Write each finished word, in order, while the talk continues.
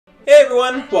Hey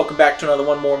everyone, welcome back to another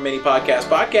One More Mini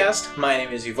Podcast. My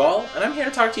name is Yuval, and I'm here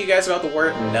to talk to you guys about the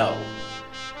word no.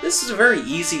 This is a very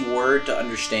easy word to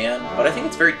understand, but I think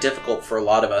it's very difficult for a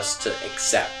lot of us to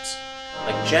accept.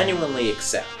 Like, genuinely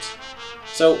accept.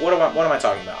 So, what am I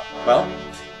talking about? Well,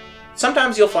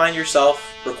 sometimes you'll find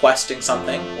yourself requesting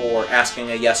something, or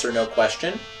asking a yes or no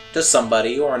question to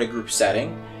somebody or in a group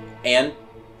setting, and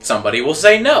somebody will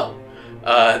say no.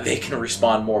 They can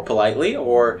respond more politely,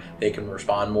 or they can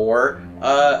respond more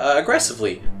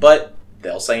aggressively, but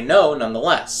they'll say no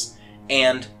nonetheless.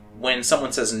 And when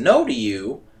someone says no to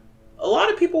you, a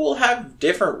lot of people will have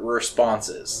different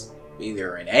responses,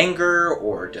 either in anger,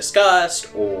 or disgust,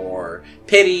 or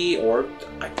pity, or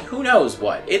who knows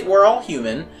what. We're all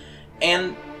human,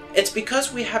 and it's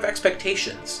because we have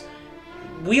expectations.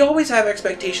 We always have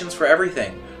expectations for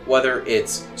everything. Whether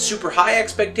it's super high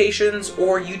expectations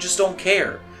or you just don't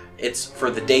care. It's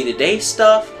for the day-to-day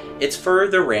stuff, it's for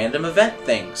the random event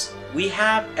things. We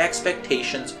have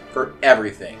expectations for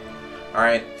everything.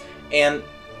 Alright? And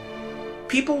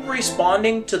people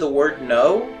responding to the word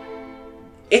no,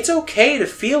 it's okay to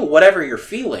feel whatever you're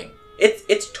feeling.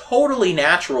 It's totally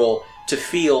natural to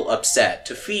feel upset,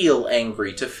 to feel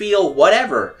angry, to feel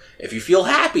whatever. If you feel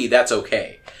happy, that's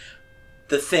okay.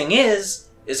 The thing is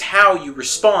how you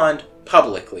respond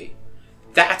publicly.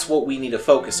 That's what we need to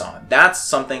focus on. That's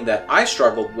something that I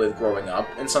struggled with growing up,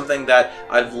 and something that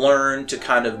I've learned to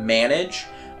kind of manage,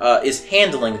 is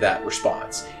handling that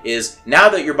response. Is now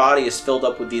that your body is filled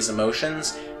up with these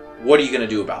emotions, what are you going to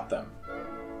do about them?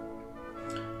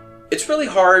 It's really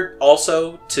hard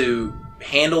also to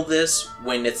handle this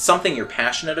when it's something you're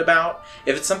passionate about.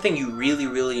 If it's something you really,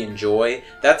 really enjoy,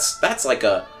 that's like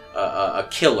a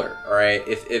killer, alright?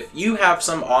 If you have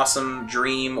some awesome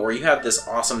dream, or you have this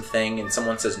awesome thing and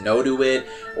someone says no to it,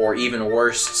 or even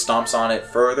worse, stomps on it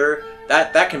further,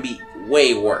 that can be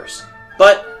way worse.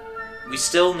 But we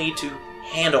still need to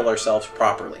handle ourselves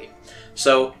properly.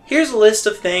 So here's a list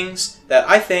of things that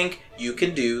I think you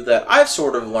can do that I've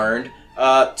sort of learned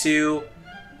to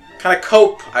kind of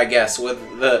cope, I guess, with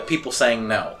the people saying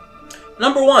no.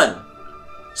 Number 1,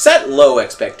 set low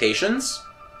expectations.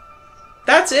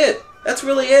 That's it. That's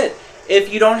really it.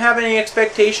 If you don't have any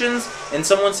expectations and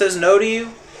someone says no to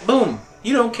you, boom,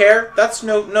 you don't care. That's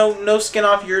no skin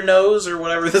off your nose, or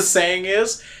whatever the saying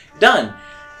is. Done.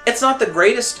 It's not the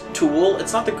greatest tool.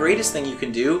 It's not the greatest thing you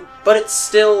can do, but it's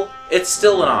still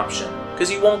an option,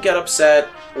 because you won't get upset,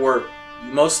 or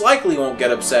you most likely won't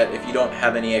get upset if you don't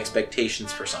have any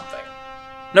expectations for something.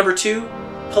 Number 2,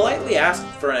 politely ask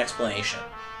for an explanation.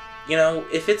 You know,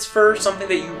 if it's for something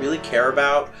that you really care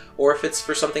about, or if it's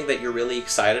for something that you're really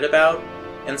excited about,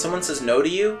 and someone says no to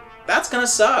you, that's gonna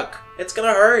suck. It's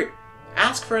gonna hurt.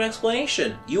 Ask for an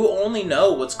explanation. You only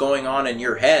know what's going on in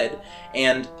your head,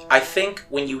 and I think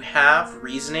when you have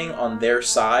reasoning on their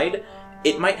side,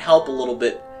 it might help a little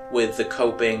bit with the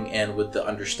coping and with the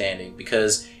understanding.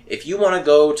 Because if you want to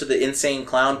go to the Insane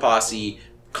Clown Posse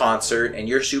concert and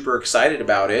you're super excited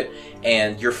about it,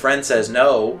 and your friend says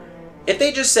no, if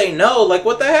they just say no, like,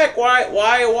 what the heck?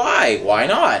 Why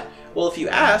not? Well, if you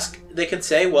ask, they can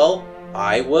say, well,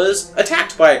 I was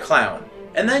attacked by a clown.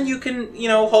 And then you can,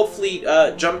 hopefully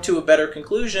jump to a better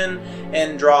conclusion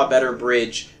and draw a better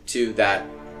bridge to that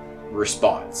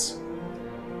response.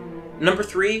 Number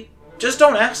 3, just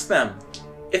don't ask them.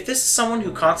 If this is someone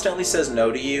who constantly says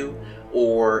no to you,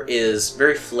 or is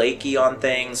very flaky on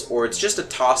things, or it's just a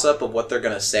toss-up of what they're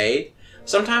going to say,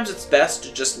 sometimes it's best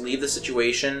to just leave the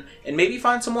situation and maybe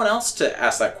find someone else to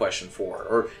ask that question for,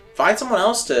 or find someone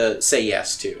else to say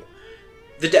yes to.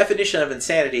 The definition of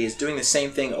insanity is doing the same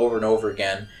thing over and over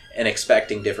again and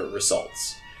expecting different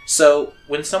results. So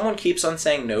when someone keeps on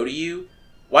saying no to you,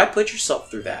 why put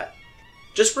yourself through that?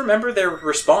 Just remember their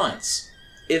response.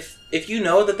 If you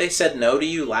know that they said no to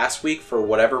you last week for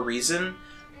whatever reason,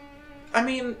 I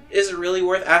mean, is it really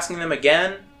worth asking them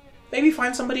again? Maybe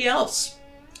find somebody else.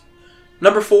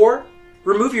 Number 4,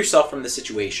 remove yourself from the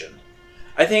situation.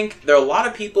 I think there are a lot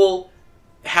of people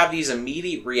have these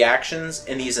immediate reactions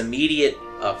and these immediate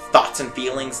thoughts and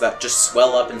feelings that just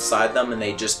swell up inside them, and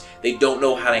they don't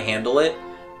know how to handle it.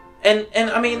 And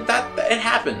I mean, that it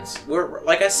happens.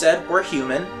 Like I said, we're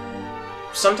human.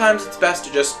 Sometimes it's best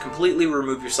to just completely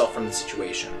remove yourself from the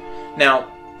situation.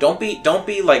 Now, don't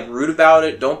be like rude about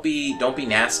it. Don't be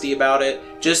nasty about it.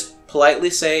 Just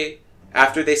politely say,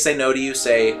 after they say no to you,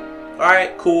 say,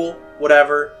 alright, cool,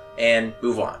 whatever, and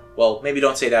move on. Well, maybe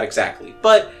don't say that exactly,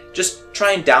 but just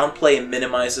try and downplay and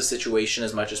minimize the situation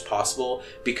as much as possible,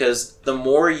 because the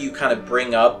more you kind of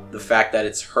bring up the fact that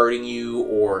it's hurting you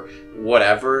or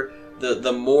whatever,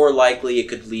 the more likely it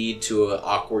could lead to an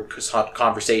awkward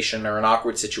conversation or an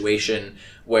awkward situation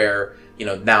where,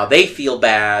 now they feel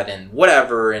bad and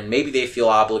whatever, and maybe they feel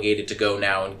obligated to go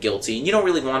now and guilty. And you don't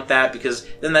really want that, because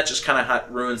then that just kind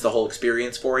of ruins the whole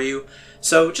experience for you.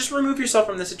 So just remove yourself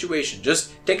from the situation.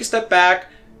 Just take a step back,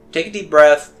 take a deep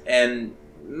breath, and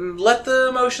let the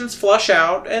emotions flush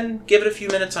out and give it a few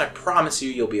minutes, and I promise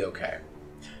you'll be okay.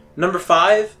 Number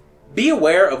 5, be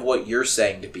aware of what you're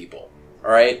saying to people.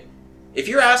 Alright? If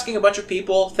you're asking a bunch of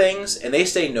people things and they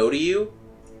say no to you,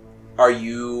 are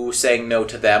you saying no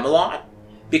to them a lot?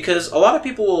 Because a lot of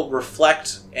people will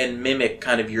reflect and mimic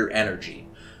kind of your energy.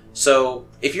 So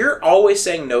if you're always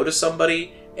saying no to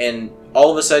somebody and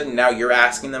all of a sudden now you're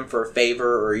asking them for a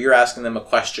favor or you're asking them a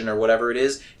question or whatever it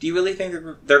is, do you really think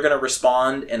they're going to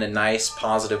respond in a nice,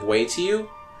 positive way to you?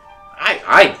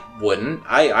 I wouldn't.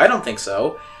 I don't think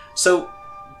so. So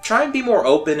try and be more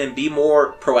open and be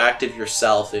more proactive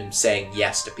yourself in saying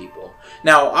yes to people.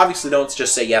 Now, obviously don't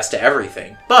just say yes to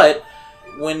everything, but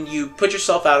when you put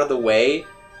yourself out of the way,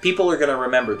 people are going to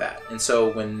remember that. And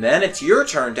so when then it's your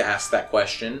turn to ask that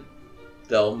question,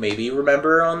 they'll maybe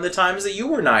remember on the times that you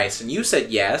were nice and you said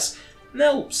yes, and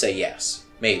they'll say yes,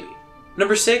 maybe.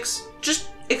 Number 6, just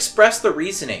express the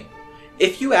reasoning.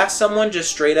 If you ask someone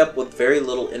just straight up with very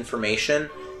little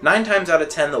information, 9 times out of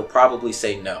 10 they'll probably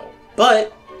say no.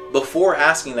 But before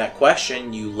asking that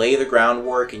question, you lay the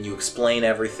groundwork and you explain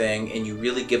everything and you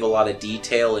really give a lot of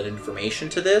detail and information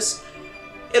to this,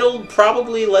 it'll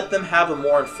probably let them have a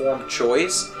more informed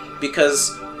choice,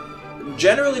 because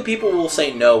generally people will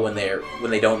say no when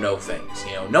they don't know things.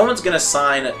 No one's going to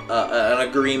sign an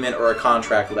agreement or a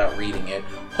contract without reading it,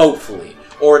 hopefully,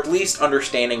 or at least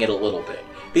understanding it a little bit.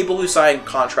 People who sign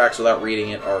contracts without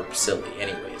reading it are silly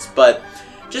anyways, but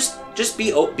just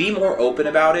be more open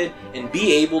about it and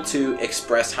be able to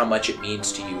express how much it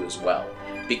means to you as well.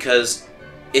 Because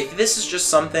if this is just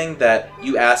something that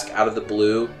you ask out of the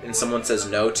blue and someone says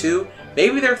no to,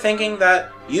 maybe they're thinking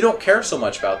that you don't care so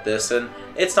much about this and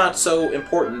it's not so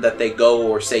important that they go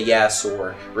or say yes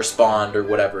or respond or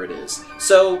whatever it is.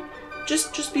 So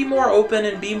just be more open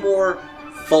and be more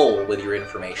full with your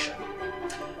information.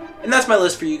 And that's my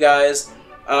list for you guys.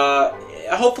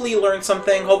 Hopefully you learned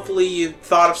something. Hopefully you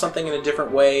thought of something in a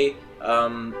different way.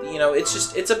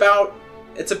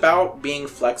 It's about being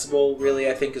flexible, really,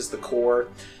 I think, is the core.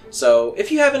 So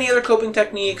if you have any other coping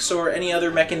techniques or any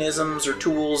other mechanisms or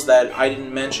tools that I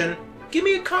didn't mention, give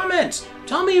me a comment.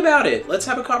 Tell me about it. Let's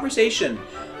have a conversation.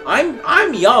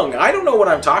 I'm young. I don't know what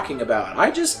I'm talking about. I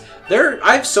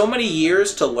have so many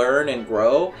years to learn and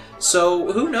grow.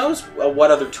 So who knows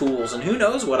what other tools and who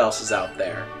knows what else is out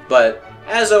there. But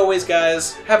as always,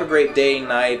 guys, have a great day,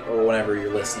 night, or whenever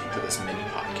you're listening to this mini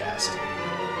podcast.